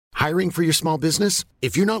Hiring for your small business?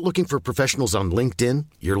 If you're not looking for professionals on LinkedIn,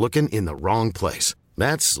 you're looking in the wrong place.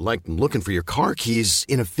 That's like looking for your car keys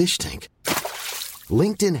in a fish tank.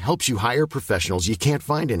 LinkedIn helps you hire professionals you can't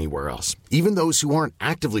find anywhere else, even those who aren't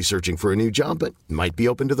actively searching for a new job but might be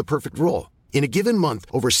open to the perfect role. In a given month,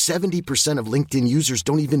 over 70% of LinkedIn users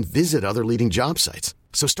don't even visit other leading job sites.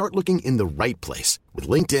 So start looking in the right place. With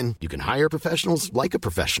LinkedIn, you can hire professionals like a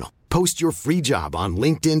professional. Post your free job on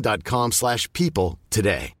linkedin.com/people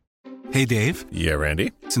today. Hey, Dave. Yeah,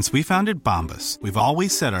 Randy. Since we founded Bombas, we've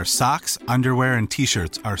always said our socks, underwear, and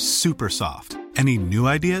T-shirts are super soft. Any new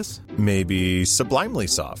ideas? Maybe sublimely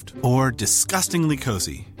soft. Or disgustingly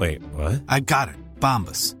cozy. Wait, what? I got it.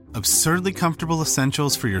 Bombas. Absurdly comfortable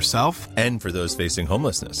essentials for yourself and for those facing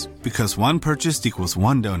homelessness. Because one purchased equals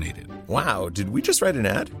one donated. Wow, did we just write an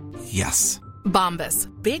ad? Yes. Bombas.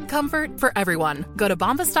 Big comfort for everyone. Go to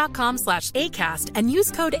bombas.com/ACAST and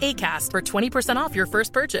use code ACAST for 20% off your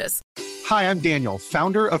first purchase. Hi, I'm Daniel,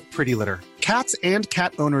 founder of Pretty Litter. Cats and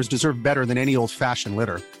cat owners deserve better than any old-fashioned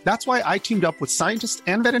litter. That's why I teamed up with scientists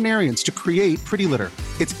and veterinarians to create Pretty Litter.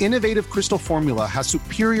 Its innovative crystal formula has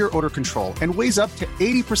superior odor control and weighs up to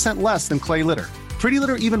 80% less than clay litter. Pretty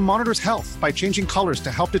Litter even monitors health by changing colors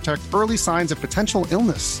to help detect early signs of potential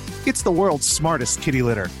illness. It's the world's smartest kitty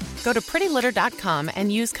litter. Go to prettylitter.com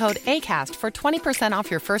and use code ACAST for 20%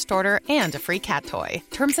 off your first order and a free cat toy.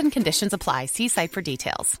 Terms and conditions apply. See site for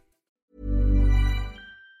details.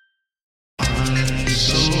 I'm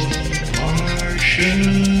so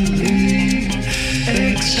partially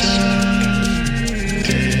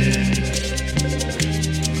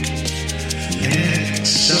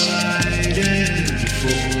excited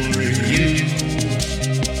for you.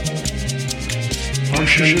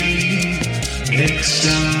 Partially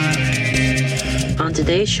excited. On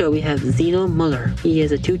today's show, we have Zeno Muller. He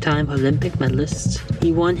is a two-time Olympic medalist.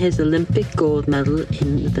 He won his Olympic gold medal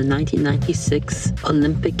in the 1996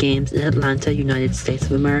 Olympic Games in Atlanta, United States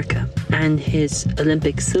of America, and his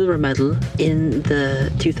Olympic silver medal in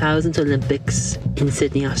the 2000 Olympics in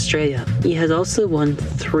Sydney, Australia. He has also won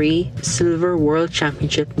 3 silver world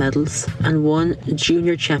championship medals and 1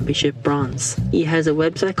 junior championship bronze. He has a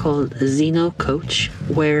website called Zeno Coach,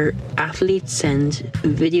 where athletes send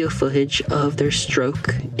video footage of their stroke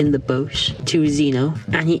in the boat to Zeno,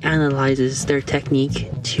 and he analyzes their technique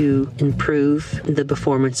to improve the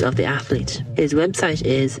performance of the athlete. His website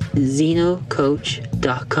is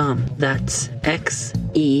zenocoach.com. That's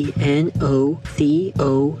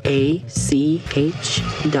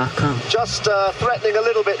XENOCOACH.com. Just threatening a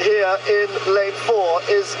little bit here in lane 4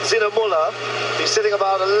 is Zeno Muller. He's sitting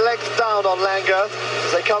about a length down on Langer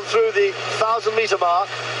as they come through the 1,000-meter mark.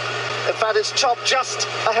 In fact, it's Chop just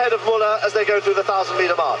ahead of Muller as they go through the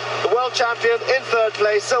 1,000-meter mark. The world champion in third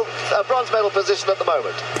place, bronze medal position at the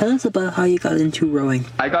moment. Tell us about how you got into rowing.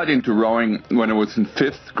 I got into rowing when I was in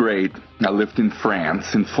 5th grade. I lived in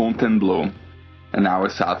France, in Fontainebleau, and I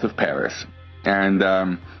was south of Paris. And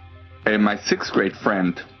my 6th grade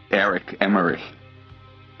friend, Eric Emery,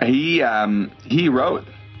 he rowed.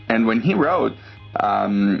 And when he rowed,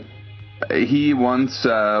 he once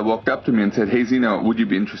walked up to me and said, "Hey Zeno, would you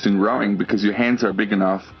be interested in rowing? Because your hands are big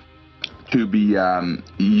enough to be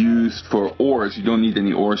used for oars. You don't need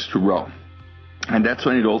any oars to row." And that's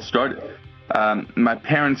when it all started. My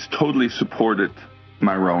parents totally supported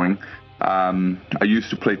my rowing. I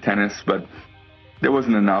used to play tennis, but there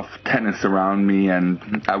wasn't enough tennis around me, and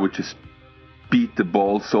I would just beat the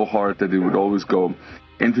ball so hard that it would always go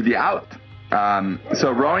into the out.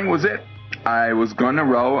 So rowing was it. I was going to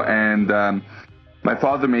row, and my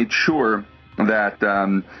father made sure that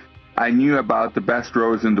I knew about the best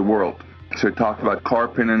rowers in the world. So he talked about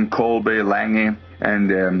Karppinen, Kolbe, Lange, and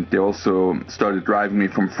they also started driving me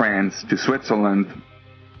from France to Switzerland.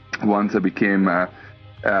 Once I became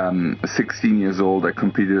 16 years old, I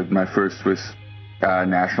competed at my first Swiss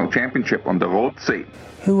national championship on the Rotsee.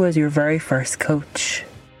 Who was your very first coach?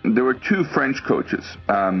 There were 2 French coaches.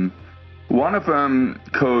 One of them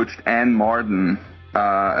coached Anne Marden,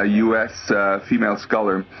 a U.S. Female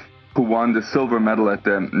sculler, who won the silver medal at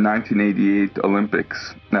the 1988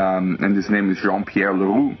 Olympics, and his name is Jean-Pierre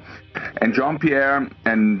Leroux. And Jean-Pierre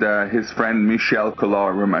and his friend Michel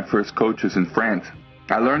Collard were my first coaches in France.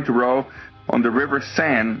 I learned to row on the River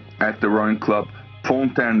Seine at the rowing club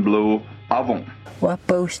Fontainebleau Avon. What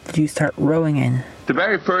boat did you start rowing in? The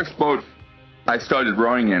very first boat I started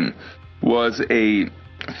rowing in was a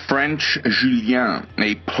French Julien,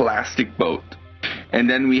 a plastic boat. And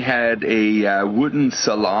then we had a wooden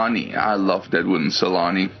Salani. I loved that wooden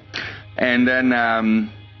Salani. And then,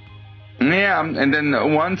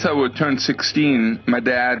 once I would turn 16, my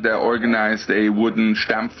dad organized a wooden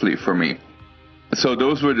Stampfli for me. So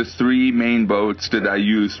those were the three main boats that I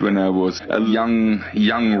used when I was a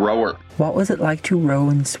young rower. What was it like to row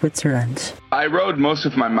in Switzerland? I rowed most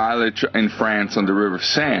of my mileage in France on the River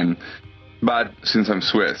Seine, but since I'm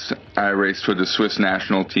Swiss, I raced for the Swiss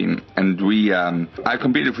national team, and I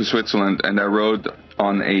competed for Switzerland, and I rowed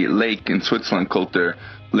on a lake in Switzerland called the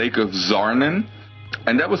Lake of Zarnen,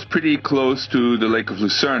 and that was pretty close to the Lake of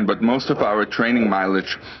Lucerne, but most of our training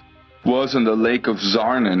mileage was on the Lake of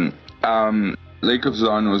Zarnen. Lake of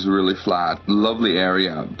Zarnen was really flat, lovely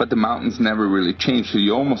area, but the mountains never really changed, so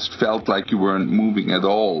you almost felt like you weren't moving at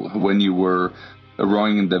all when you were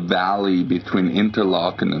rowing in the valley between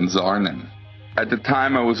Interlaken and Zarnen. At the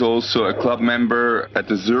time, I was also a club member at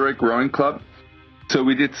the Zurich Rowing Club, so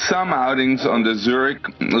we did some outings on the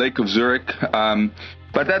Lake of Zurich,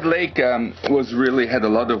 but that lake had a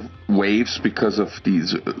lot of waves because of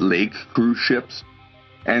these lake cruise ships.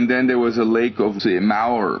 And then there was a lake of the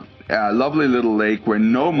Mauer, a lovely little lake where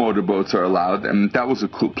no motorboats are allowed, and that was a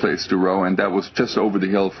cool place to row, and that was just over the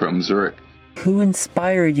hill from Zurich. Who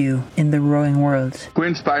inspired you in the rowing world? Who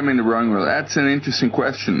inspired me in the rowing world? That's an interesting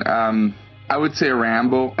question. I would say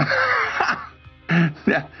Rambo.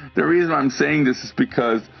 Yeah, the reason I'm saying this is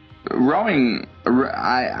because rowing,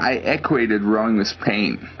 I equated rowing with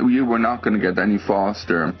pain. You were not going to get any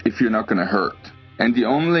faster if you're not going to hurt. And the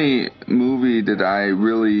only movie that I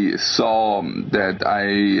really saw that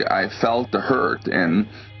I felt the hurt in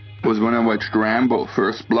was when I watched Rambo: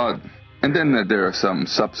 First Blood. And then there are some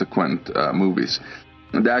subsequent movies.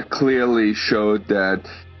 That clearly showed that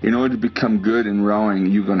in order to become good in rowing,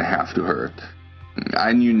 you're going to have to hurt.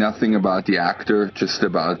 I knew nothing about the actor, just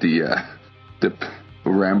about the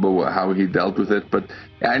Rambo, how he dealt with it. But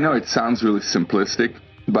I know it sounds really simplistic,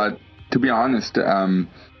 but to be honest,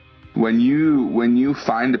 when you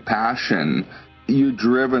find a passion, you're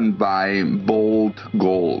driven by bold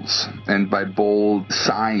goals and by bold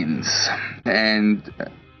signs. And,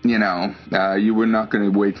 you were not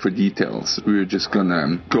going to wait for details. We were just going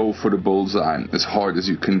to go for the bullseye as hard as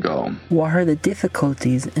you can go. What are the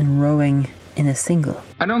difficulties in rowing in a single?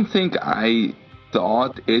 I don't think I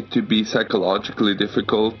thought it to be psychologically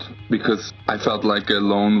difficult because I felt like a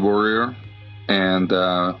lone warrior. And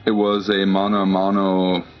it was a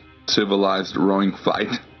mano-a-mano civilized rowing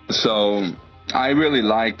fight. So I really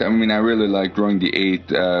liked rowing the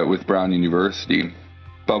 8 with Brown University.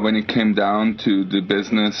 But when it came down to the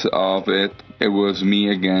business of it, it was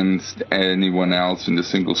me against anyone else in the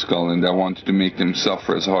single scull, and I wanted to make them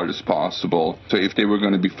suffer as hard as possible. So if they were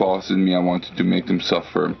going to be faster than me, I wanted to make them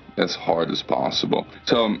suffer as hard as possible.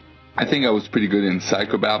 So I think I was pretty good in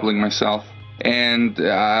psychobabbling myself. And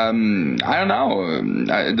I don't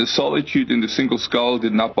know, the solitude in the single scull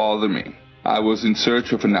did not bother me. I was in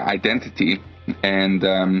search of an identity, and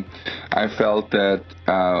I felt that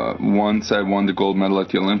once I won the gold medal at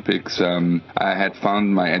the Olympics, I had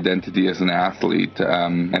found my identity as an athlete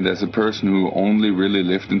and as a person who only really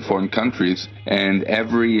lived in foreign countries, and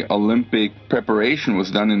every Olympic preparation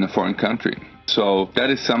was done in a foreign country. So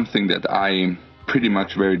that is something that I pretty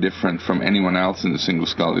much very different from anyone else in the single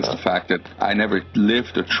scull, is the fact that I never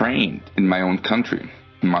lived or trained in my own country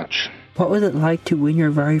much. What was it like to win your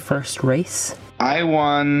very first race? I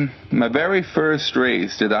won my very first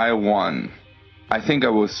race that I won. I think I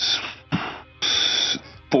was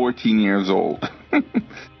 14 years old.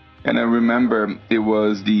 And I remember it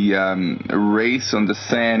was the race on the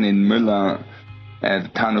Seine in Melun, at the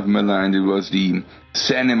town of Melun, and it was the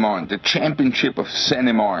Seine-et-Marne, the championship of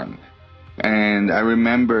Seine-et-Marne. And I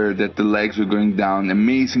remember that the legs were going down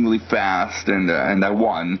amazingly fast, and I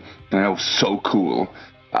won, and that was so cool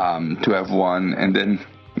to have won. And then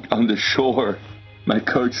on the shore, my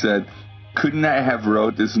coach said, couldn't I have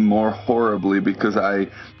rowed this more horribly because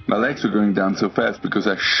my legs were going down so fast because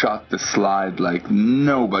I shot the slide like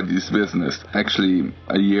nobody's business. Actually,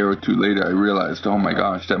 a year or two later, I realized, oh my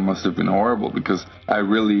gosh, that must have been horrible, because I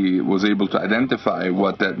really was able to identify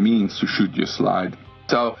what that means to shoot your slide.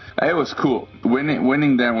 So it was cool.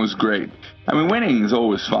 Winning then was great. I mean, winning is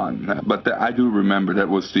always fun, but I do remember that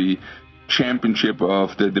was the championship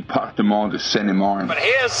of the Département de Seine-et-Marne. But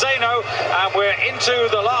here's Zeno, and we're into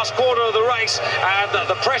the last quarter of the race, and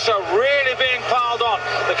the pressure really being piled on.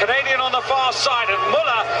 The Canadian on the far side, and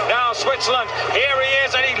Muller, now Switzerland. Here he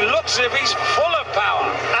is, and he looks as if he's full of power.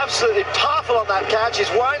 Absolutely powerful on that catch.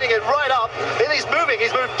 He's winding it right up. Then he's moving.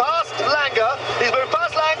 He's moved past Langer.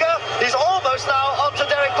 He's almost now onto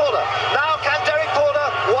Derek Porter. Now can Derek Porter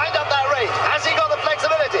wind up that race? Has he got the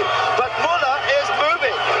flexibility? But Muller is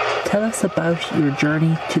moving. Tell us about your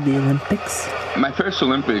journey to the Olympics. My first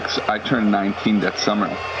Olympics, I turned 19 that summer.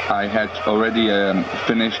 I had already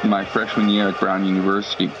finished my freshman year at Brown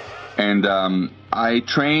University. And I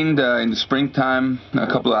trained in the springtime a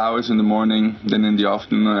couple of hours in the morning. Then in the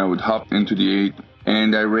afternoon I would hop into the 8.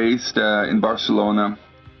 And I raced in Barcelona.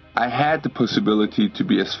 I had the possibility to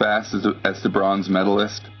be as fast as the bronze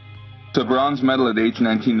medalist. So bronze medal at age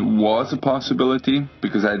 19 was a possibility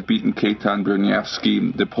because I had beaten Kejtan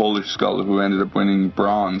Broniewski, the Polish sculler who ended up winning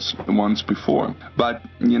bronze once before. But,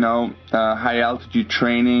 high altitude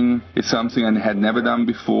training is something I had never done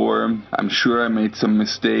before. I'm sure I made some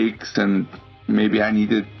mistakes and maybe I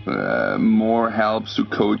needed more help through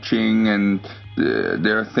coaching, and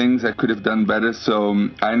there are things I could have done better. So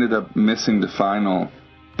I ended up missing the final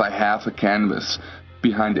by half a canvas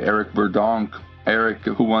behind Eric Verdonk. Eric,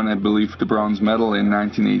 who won, I believe, the bronze medal in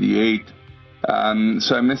 1988.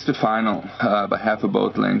 So I missed the final by half a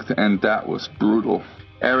boat length, and that was brutal.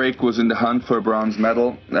 Eric was in the hunt for a bronze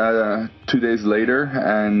medal 2 days later,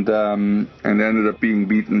 and ended up being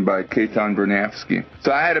beaten by Kejtan Broniewski.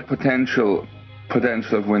 So I had a potential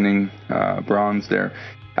of winning bronze there.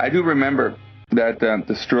 I do remember that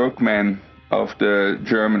the stroke man of the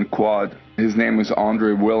German quad, his name was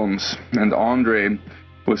Andre Wilms, and Andre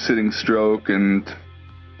was sitting stroke, and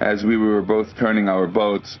as we were both turning our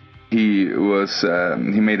boats, he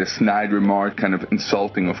made a snide remark, kind of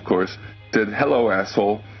insulting, of course, said, "Hello,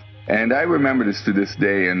 asshole." And I remember this to this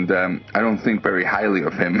day, and I don't think very highly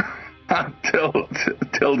of him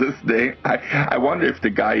till this day. I wonder if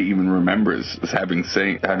the guy even remembers having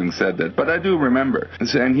said that, but I do remember.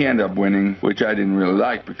 And he ended up winning, which I didn't really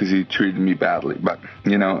like because he treated me badly. But,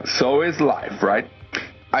 so is life, right?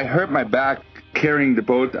 I hurt my back carrying the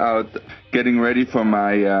boat out, getting ready for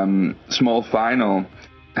my small final,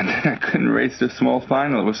 and then I couldn't race the small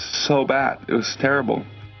final. It was so bad. It was terrible.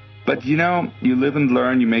 But you live and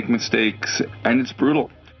learn, you make mistakes, and it's brutal.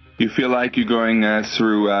 You feel like you're going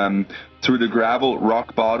through the gravel,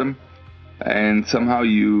 rock bottom, and somehow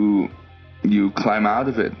you climb out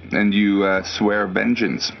of it, and you swear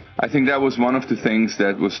vengeance. I think that was one of the things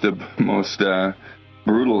that was the most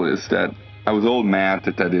brutal, is that I was all mad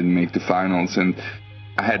that I didn't make the finals, and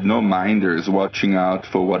I had no minders watching out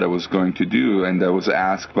for what I was going to do, and I was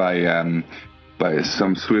asked by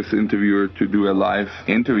some Swiss interviewer to do a live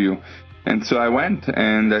interview. And so I went,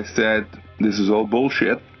 and I said, this is all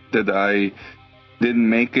bullshit, that I didn't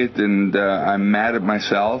make it, and I'm mad at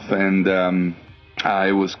myself, and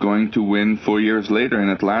I was going to win 4 years later in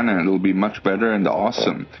Atlanta, and it'll be much better and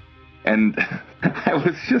awesome. And I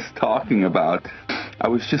was just I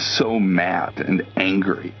was just so mad and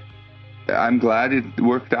angry. I'm glad it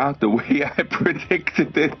worked out the way I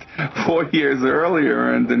predicted it 4 years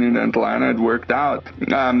earlier, and then in Atlanta it worked out.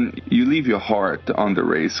 You leave your heart on the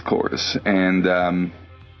race course and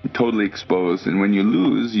totally exposed, and when you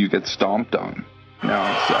lose, you get stomped on.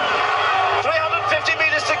 350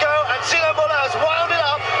 meters to go, and Zino Müller has wound it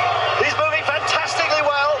up. He's moving fantastically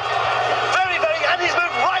well. And he's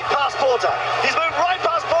moved right past Porter. He's moved right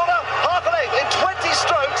past Porter, half a length. In 20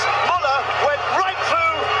 strokes, Müller went right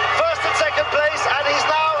through first and second place, and he's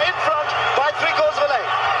now in front by 3/4 of a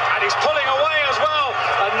length. And he's pulling away as well,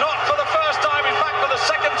 and not for the first time, in fact for the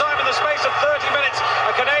second time in the space of 30 minutes.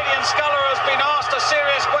 A Canadian sculler has been asked a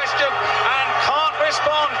serious question and can't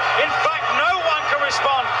respond. In fact, no one can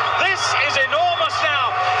respond. This is enormous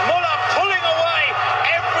now. Müller pulling away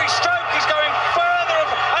every stroke. He's going further,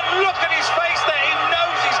 and look at his face there. He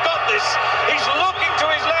knows he's got this. He's looking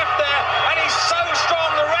to his left there, and he's so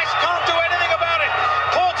strong the rest can't do anything about it.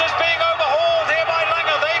 Porter's being overhauled here by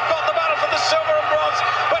Langer. They've got the battle for the silver and bronze,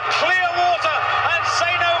 but clear water, and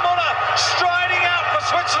Zino Müller striding out for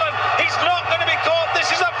Switzerland. He's not going to be caught.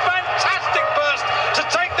 This is a fantastic burst to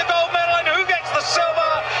take the gold medal, and who gets the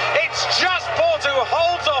silver? It's just Porter who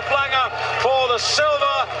holds off Langer for the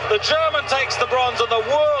silver. The German takes the bronze, and the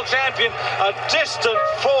world champion a distant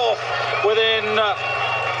fourth within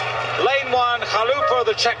lane one. Chalupa of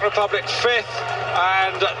the Czech Republic fifth,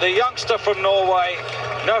 and the youngster from Norway,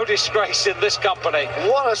 no disgrace in this company.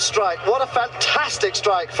 What a strike, what a fantastic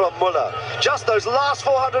strike from Müller. Just those last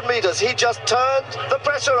 400 meters, he just turned the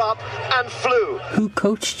pressure up and flew. Who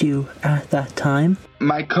coached you at that time?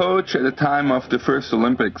 My coach at the time of the first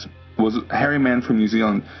Olympics was Harry Mann from New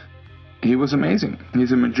Zealand. He was amazing.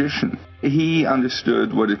 He's a magician. He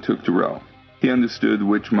understood what it took to row. He understood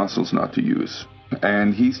which muscles not to use.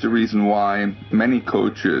 And he's the reason why many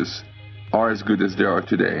coaches are as good as they are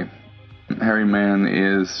today. Harry Mann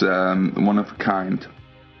is one of a kind.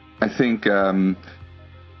 I think he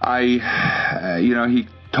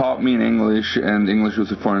taught me in English, and English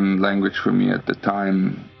was a foreign language for me at the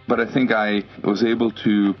time. But I think I was able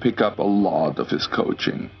to pick up a lot of his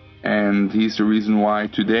coaching. And he's the reason why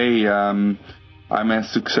today I'm as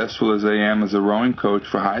successful as I am as a rowing coach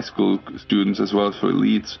for high school students as well as for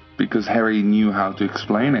elites, because Harry knew how to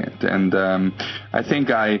explain it. And I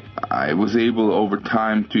think I was able over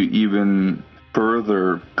time to even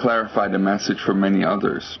further clarify the message for many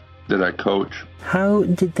others that I coach. How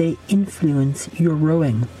did they influence your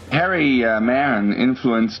rowing? Harry Mann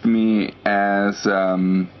influenced me as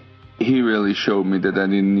he really showed me that I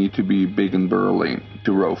didn't need to be big and burly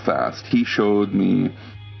to row fast. He showed me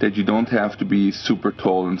that you don't have to be super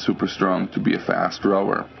tall and super strong to be a fast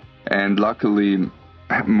rower. And luckily,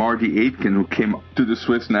 Marty Aitken, who came to the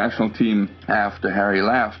Swiss national team after Harry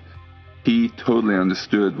left, he totally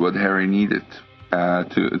understood what Harry needed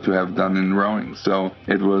to have done in rowing. So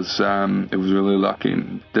it was really lucky.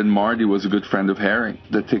 Then Marty was a good friend of Harry.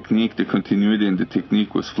 The technique, the continuity in the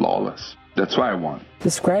technique was flawless. That's why I won.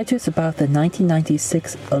 Describe to us about the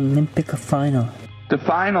 1996 Olympic final. The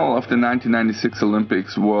final of the 1996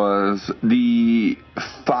 Olympics was the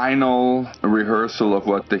final rehearsal of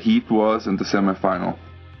what the heat was and the semifinal.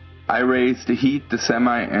 I raced the heat, the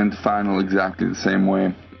semi, and the final exactly the same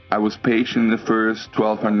way. I was patient in the first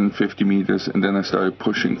 1,250 meters, and then I started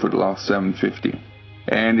pushing for the last 750.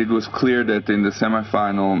 And it was clear that in the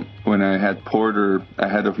semifinal, when I had Porter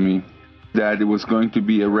ahead of me, that it was going to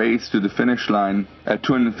be a race to the finish line at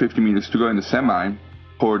 250 meters to go in the semi.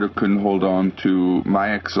 Porter couldn't hold on to my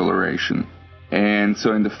acceleration. And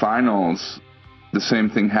so in the finals, the same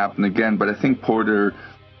thing happened again, but I think Porter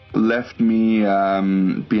left me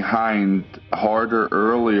behind harder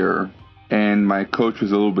earlier, and my coach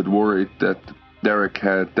was a little bit worried that Derek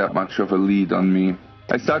had that much of a lead on me.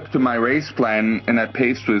 I stuck to my race plan, and I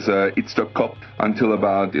paced with Itzhak Kopp until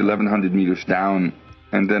about 1,100 meters down.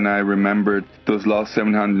 And then I remembered those last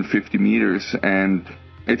 750 meters, and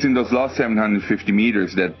it's in those last 750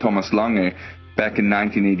 meters that Thomas Lange, back in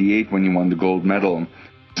 1988 when he won the gold medal,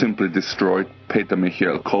 simply destroyed Peter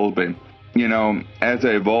Michael Kolbe. You know, as I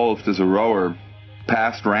evolved as a rower,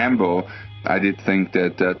 past Rambo, I did think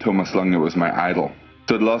that Thomas Lange was my idol.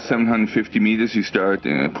 So the last 750 meters you start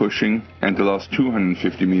pushing, and the last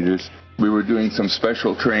 250 meters we were doing some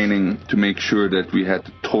special training to make sure that we had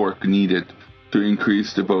the torque needed to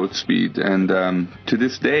increase the boat speed. And to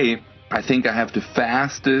this day, I think I have the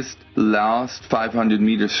fastest last 500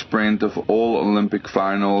 meter sprint of all Olympic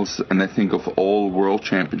finals, and I think of all World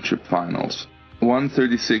Championship finals.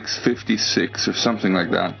 1:36.56 or something like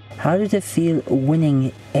that. How did it feel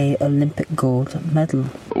winning a Olympic gold medal?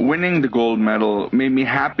 Winning the gold medal made me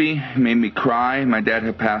happy, made me cry. My dad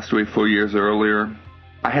had passed away 4 years earlier.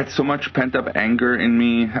 I had so much pent-up anger in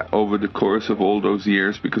me over the course of all those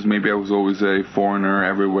years, because maybe I was always a foreigner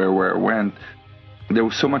everywhere where I went. There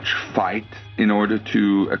was so much fight in order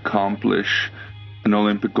to accomplish an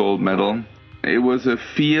Olympic gold medal. It was a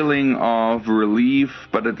feeling of relief,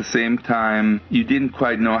 but at the same time, you didn't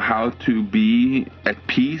quite know how to be at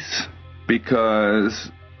peace,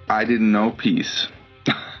 because I didn't know peace.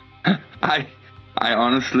 I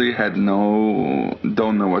honestly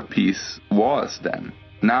don't know what peace was then.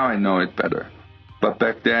 Now I know it better. But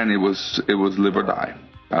back then it was live or die.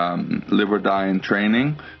 Live or die in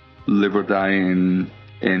training, live or die in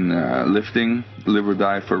lifting, live or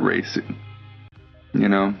die for racing. You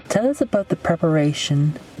know. Tell us about the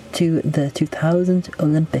preparation to the 2000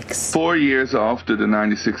 Olympics. 4 years after the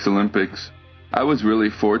 96 Olympics, I was really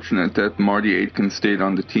fortunate that Marty Aitken stayed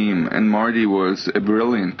on the team, and Marty was a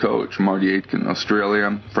brilliant coach. Marty Aitken,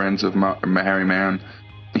 Australia, friends of Harry Mann.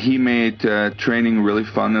 He made training really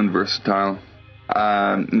fun and versatile.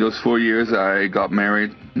 In those 4 years, I got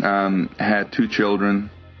married, had 2 children,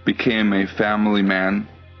 became a family man.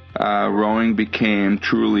 Rowing became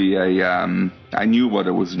truly I knew what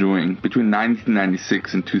I was doing. Between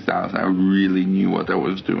 1996 and 2000, I really knew what I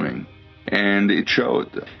was doing. And it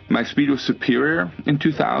showed. My speed was superior in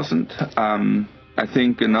 2000. I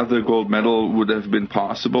think another gold medal would have been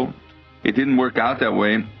possible. It didn't work out that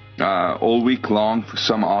way. All week long, for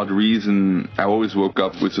some odd reason, I always woke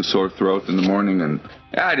up with a sore throat in the morning, and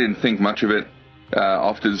I didn't think much of it.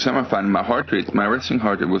 After the semifinal, my resting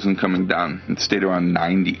heart rate wasn't coming down. It stayed around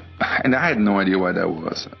 90. And I had no idea why that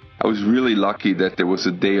was. I was really lucky that there was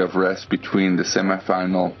a day of rest between the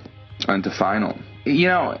semifinal and the final. You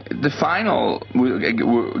know, the final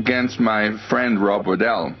against my friend Rob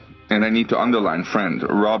Waddell, and I need to underline friend.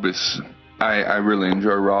 Rob I really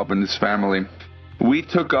enjoy Rob and his family. We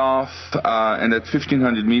took off, and at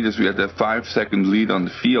 1,500 meters, we had a 5-second lead on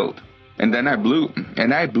the field. And then I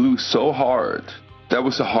blew so hard. That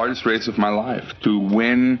was the hardest race of my life, to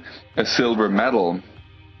win a silver medal,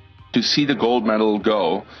 to see the gold medal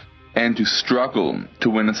go, and to struggle to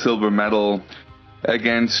win a silver medal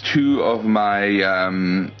against two of my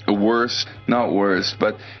not worst,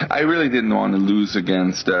 but I really didn't want to lose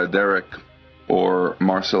against Derek or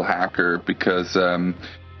Marcel Hacker because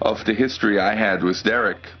of the history I had with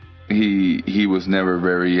Derek. He was never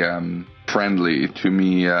very friendly to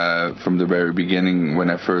me from the very beginning when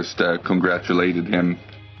I first congratulated him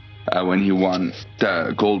when he won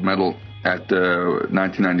the gold medal at the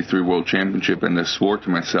 1993 World Championship, and I swore to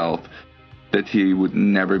myself that he would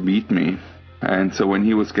never beat me. And so when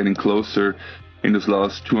he was getting closer in those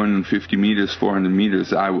last 250 meters, 400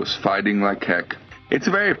 meters, I was fighting like heck. It's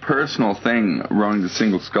a very personal thing, rowing the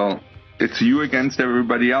single scull. It's you against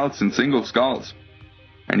everybody else in single sculls,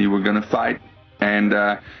 and you were going to fight. And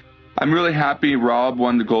I'm really happy Rob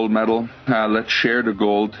won the gold medal. Let's share the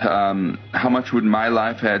gold. How much would my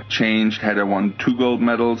life have changed had I won 2 gold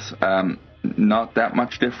medals? Not that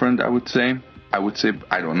much different, I would say.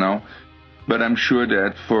 I don't know. But I'm sure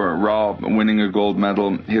that for Rob, winning a gold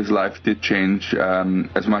medal, his life did change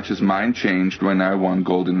as much as mine changed when I won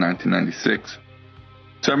gold in 1996.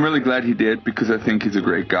 So I'm really glad he did, because I think he's a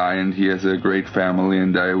great guy and he has a great family,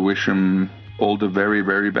 and I wish him all the very,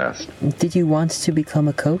 very best. Did you want to become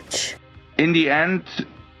a coach? In the end,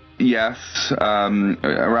 yes.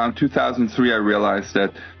 Around 2003, I realized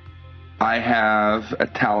that I have a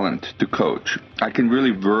talent to coach. I can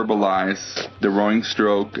really verbalize the rowing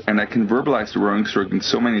stroke, and I can verbalize the rowing stroke in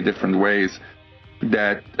so many different ways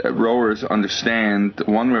that rowers understand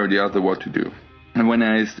one way or the other what to do. And when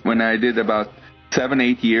I did about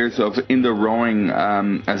 7-8 years of indoor rowing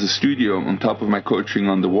as a studio on top of my coaching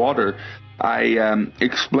on the water, I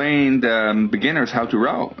explained beginners how to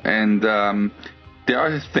row. And there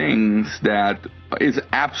are things that is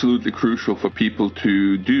absolutely crucial for people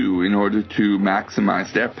to do in order to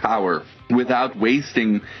maximize their power without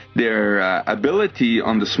wasting their ability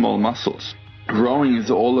on the small muscles. Rowing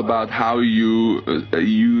is all about how you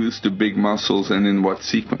use the big muscles and in what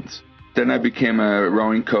sequence. Then I became a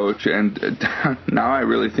rowing coach, and now I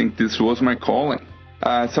really think this was my calling.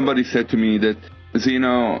 Somebody said to me that,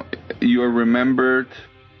 Zeno, you are remembered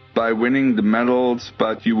by winning the medals,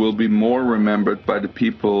 but you will be more remembered by the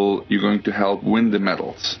people you're going to help win the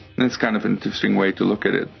medals. That's kind of an interesting way to look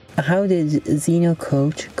at it. How did Zeno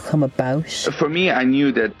Coach come about? For me, I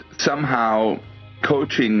knew that somehow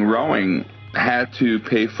coaching rowing had to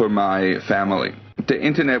pay for my family. The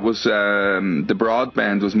internet was, the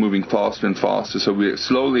broadband was moving faster and faster, so we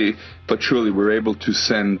slowly but surely were able to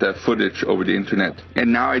send footage over the internet.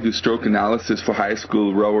 And now I do stroke analysis for high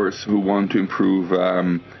school rowers who want to improve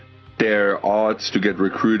their odds to get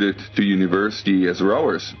recruited to university as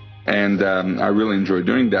rowers. And I really enjoy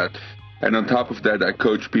doing that. And on top of that, I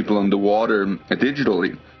coach people on the water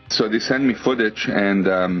digitally. So they send me footage, and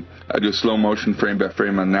I do slow motion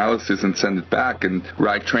frame-by-frame analysis and send it back and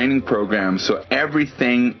write training programs. So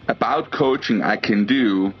everything about coaching I can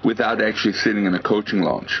do without actually sitting in a coaching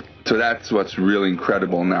lounge. So that's what's really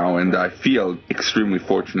incredible now, and I feel extremely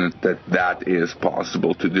fortunate that that is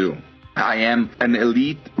possible to do. I am an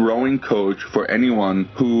elite rowing coach for anyone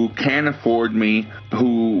who can afford me,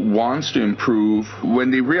 who wants to improve.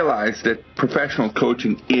 When they realize that professional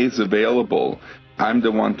coaching is available, I'm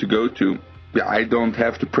the one to go to. I don't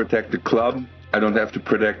have to protect the club. I don't have to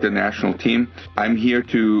protect the national team. I'm here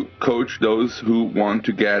to coach those who want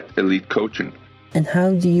to get elite coaching. And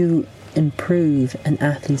how do you improve an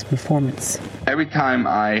athlete's performance? Every time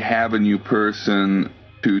I have a new person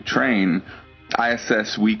to train, I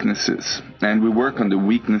assess weaknesses. And we work on the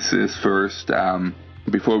weaknesses first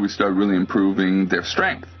before we start really improving their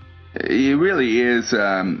strength. It really is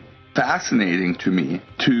fascinating to me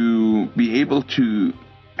to be able to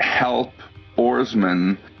help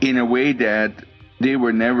oarsmen in a way that they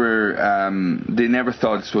never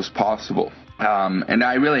thought this was possible. And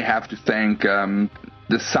I really have to thank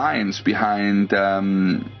the science behind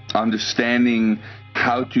understanding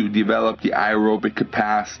how to develop the aerobic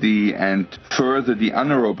capacity and further the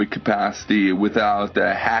anaerobic capacity without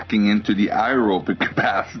hacking into the aerobic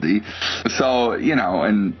capacity. So,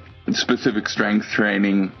 and specific strength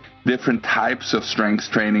training, different types of strength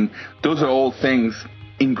training, those are all things,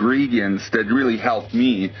 ingredients that really helped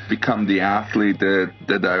me become the athlete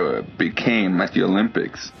that I became at the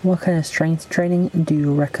Olympics. What kind of strength training do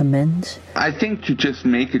you recommend? I think to just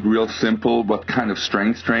make it real simple, what kind of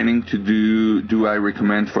strength training to do I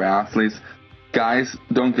recommend for athletes? Guys,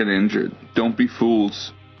 don't get injured. Don't be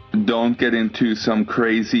fools. Don't get into some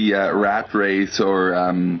crazy rat race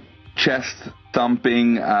or chest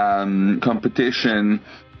thumping competition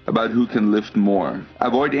about who can lift more.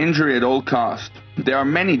 Avoid injury at all costs. There are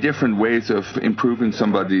many different ways of improving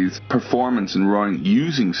somebody's performance in rowing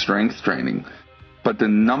using strength training. But the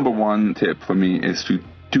number one tip for me is to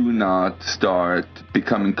do not start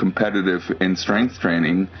becoming competitive in strength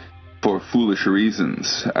training for foolish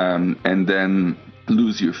reasons, and then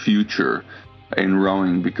lose your future in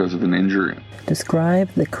rowing because of an injury. Describe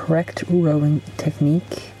the correct rowing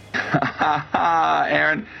technique.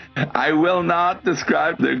 Aaron, I will not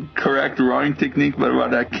describe the correct rowing technique, but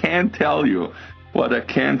what I can tell you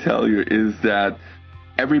is that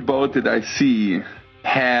every boat that I see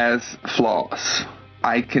has flaws.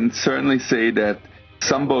 I can certainly say that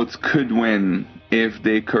some boats could win if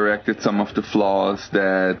they corrected some of the flaws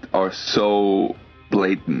that are so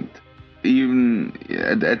blatant. Even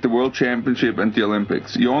at the World Championship and the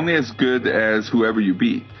Olympics, you're only as good as whoever you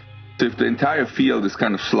beat. So if the entire field is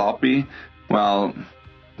kind of sloppy, well,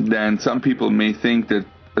 then some people may think that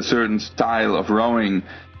a certain style of rowing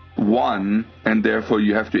won, and therefore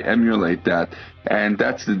you have to emulate that. And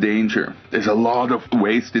that's the danger. There's a lot of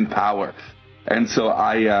waste in power. And so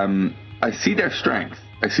I see their strengths,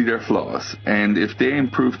 I see their flaws. And if they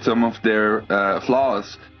improved some of their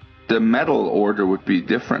flaws, the medal order would be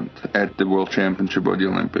different at the World Championship or the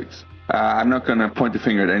Olympics. I'm not going to point the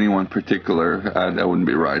finger at anyone particular. That wouldn't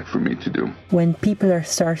be right for me to do. When people are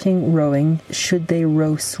starting rowing, should they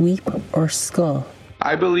row sweep or scull?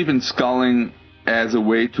 I believe in sculling as a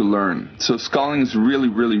way to learn. So sculling is really,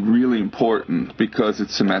 really, really important because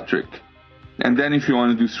it's symmetric. And then if you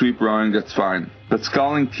want to do sweep rowing, that's fine. But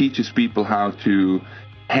sculling teaches people how to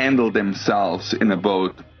handle themselves in a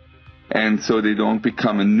boat, and so they don't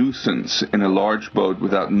become a nuisance in a large boat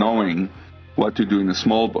without knowing what to do in a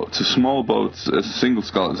small boat. So small boats, a single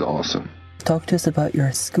scull is awesome. Talk to us about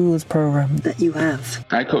your schools program that you have.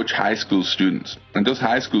 I coach high school students, and those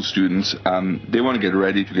high school students, they want to get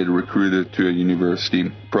ready to get recruited to a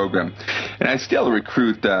university program. And I still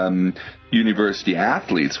recruit university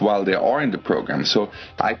athletes while they are in the program. So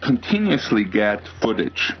I continuously get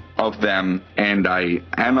footage of them, and I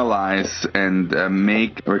analyze and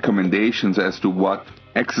make recommendations as to what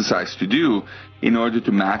exercise to do in order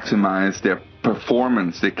to maximize their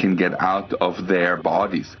performance they can get out of their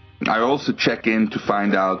bodies. I also check in to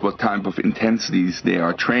find out what type of intensities they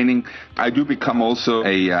are training. I do become also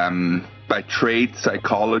a, by trade,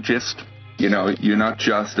 psychologist. You know, you're not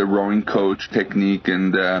just a rowing coach, technique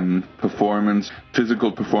and performance,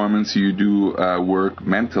 physical performance. You do work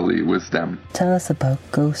mentally with them. Tell us about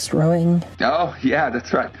ghost rowing. Oh, yeah,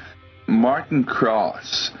 that's right. Martin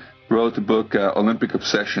Cross wrote the book Olympic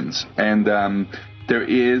Obsessions, and there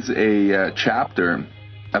is a chapter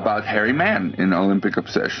about Harry Mann in Olympic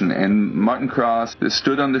Obsession. And Martin Cross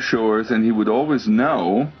stood on the shores, and he would always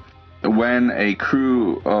know when a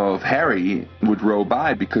crew of Harry would row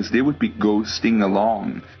by because they would be ghosting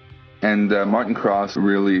along. And Martin Cross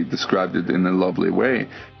really described it in a lovely way.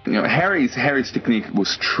 You know, Harry's technique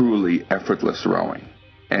was truly effortless rowing.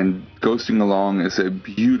 And ghosting along is a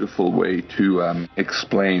beautiful way to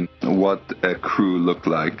explain what a crew looked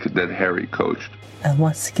like that Harry coached. And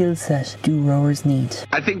what skill set do rowers need?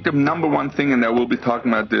 I think the number one thing, and I will be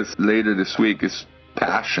talking about this later this week, is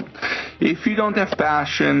passion. If you don't have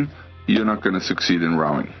passion, you're not going to succeed in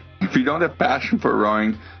rowing. If you don't have passion for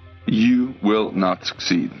rowing, you will not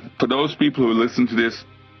succeed. For those people who listen to this,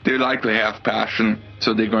 they likely have passion,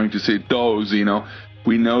 so they're going to say, those, you know,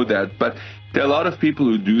 we know that. But there are a lot of people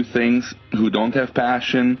who do things who don't have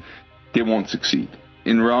passion, they won't succeed.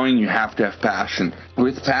 In rowing, you have to have passion.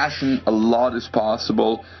 With passion, a lot is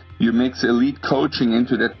possible. You mix elite coaching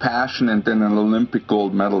into that passion, and then an Olympic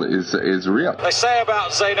gold medal is real. They say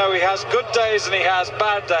about Zeno, he has good days and he has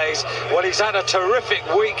bad days. Well, he's had a terrific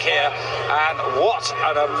week here, and what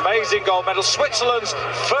an amazing gold medal. Switzerland's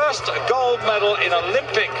first gold medal in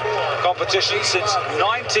Olympic competition since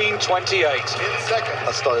 1928.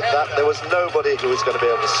 I started that. There was nobody who was going to be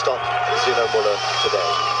able to stop Zeno Müller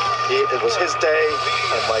today. It was his day,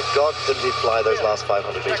 and my God, didn't he fly those last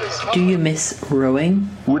 500 meters. Do you miss rowing?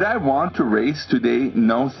 Would I want to race today?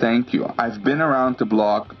 No, thank you. I've been around the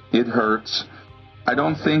block. It hurts. I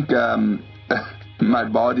don't think my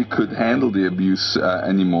body could handle the abuse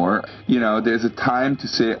anymore. You know, there's a time to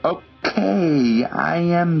say, okay, I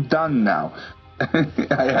am done now.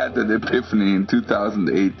 I had that epiphany in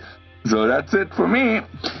 2008. So that's it for me.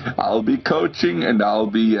 I'll be coaching, and I'll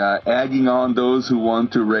be egging on those who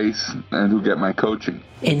want to race and who get my coaching.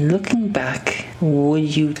 In looking back,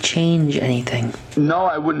 would you change anything? No,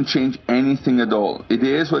 I wouldn't change anything at all. It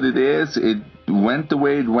is what it is. It went the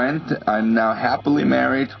way it went. I'm now happily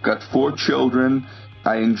married, got 4 children.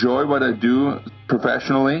 I enjoy what I do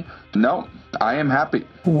professionally. No, I am happy.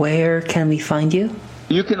 Where can we find you?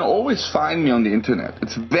 You can always find me on the internet.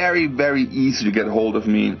 It's very, very easy to get a hold of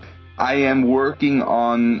me. I am working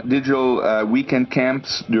on digital weekend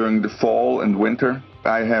camps during the fall and winter.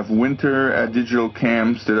 I have winter digital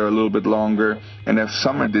camps that are a little bit longer, and have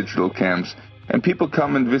summer digital camps. And people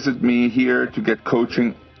come and visit me here to get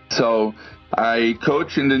coaching. So I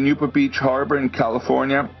coach in the Newport Beach Harbor in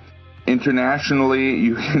California. Internationally,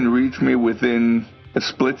 you can reach me within a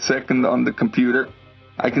split second on the computer.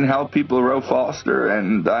 I can help people row faster,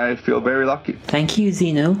 and I feel very lucky. Thank you,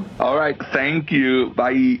 Zeno. All right, thank you.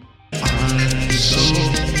 Bye. I'm so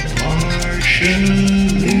partially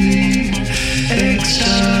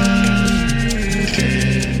excited.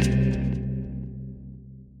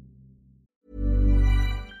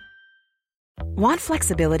 Want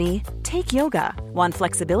flexibility? Take yoga. Want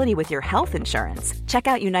flexibility with your health insurance? Check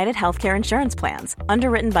out United Healthcare Insurance Plans.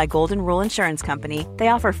 Underwritten by Golden Rule Insurance Company, they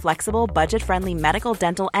offer flexible, budget-friendly medical,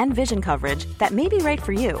 dental, and vision coverage that may be right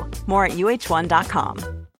for you. More at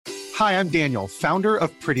uh1.com. Hi, I'm Daniel, founder of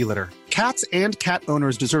Pretty Litter. Cats and cat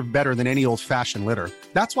owners deserve better than any old-fashioned litter.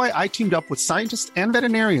 That's why I teamed up with scientists and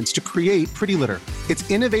veterinarians to create Pretty Litter. Its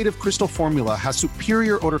innovative crystal formula has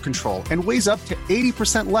superior odor control and weighs up to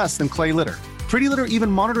 80% less than clay litter. Pretty Litter even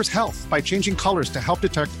monitors health by changing colors to help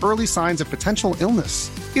detect early signs of potential illness.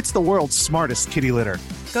 It's the world's smartest kitty litter.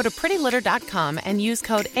 Go to prettylitter.com and use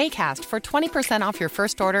code ACAST for 20% off your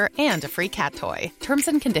first order and a free cat toy. Terms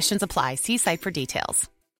and conditions apply. See site for details.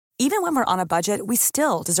 Even when we're on a budget, we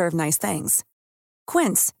still deserve nice things.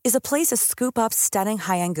 Quince is a place to scoop up stunning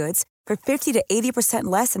high-end goods for 50 to 80%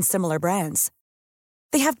 less than similar brands.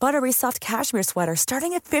 They have buttery soft cashmere sweaters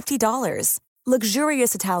starting at $50,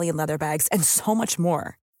 luxurious Italian leather bags, and so much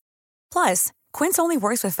more. Plus, Quince only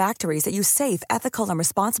works with factories that use safe, ethical, and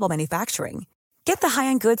responsible manufacturing. Get the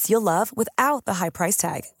high-end goods you'll love without the high price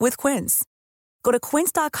tag with Quince. Go to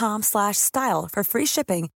quince.com/style for free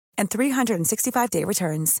shipping and 365-day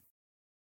returns.